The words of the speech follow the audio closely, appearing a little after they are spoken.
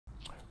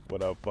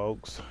What up,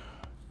 folks?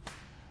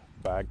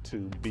 Back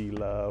to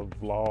Love'd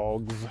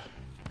Vlogz.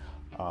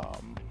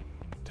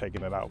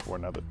 Taking it out for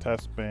another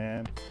test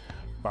spin.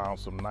 Found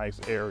some nice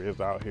areas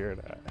out here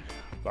that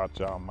I thought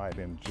y'all might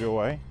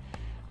enjoy.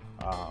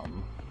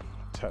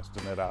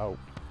 Testing it out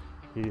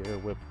here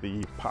with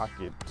the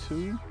Pocket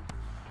 2.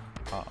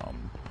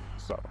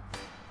 So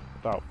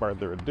without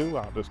further ado,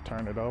 I'll just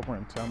turn it over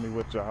and tell me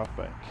what y'all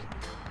think.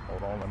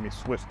 Hold on, let me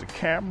switch the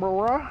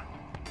camera.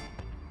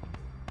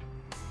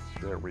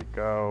 There we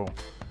go.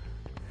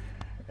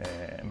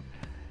 And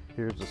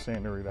here's the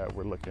scenery that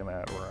we're looking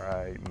at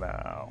right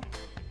now.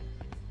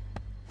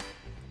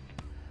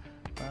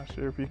 Not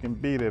sure if you can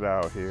beat it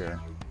out here.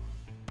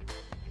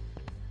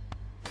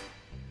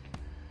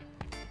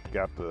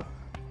 Got the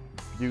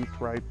butte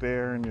right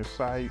there in your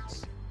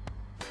sights.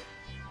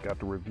 Got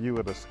the review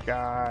of the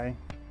sky.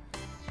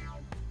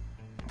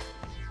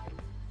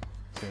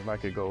 Seems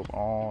like it goes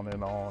on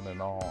and on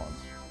and on.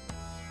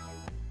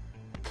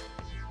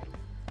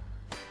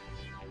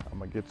 I'm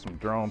gonna get some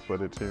drone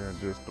footage here in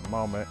just a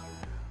moment,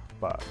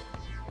 but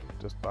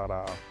just thought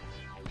I'll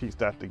piece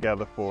that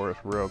together for us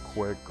real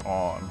quick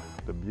on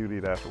the beauty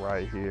that's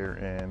right here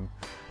in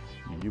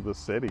Yuba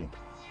City,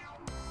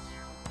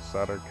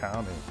 Sutter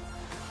County,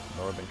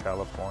 Northern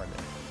California.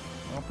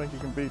 I don't think you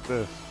can beat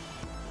this.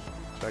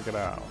 Check it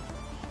out.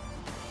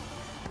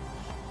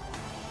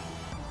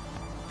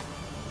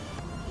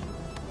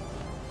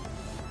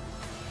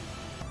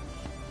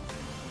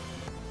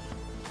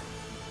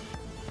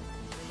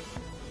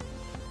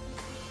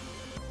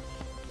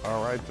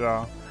 All right,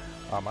 y'all,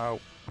 I'm out.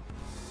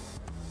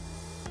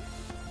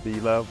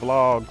 Love'd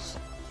Vlogz.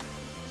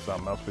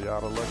 Something else for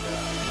y'all to look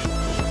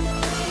at.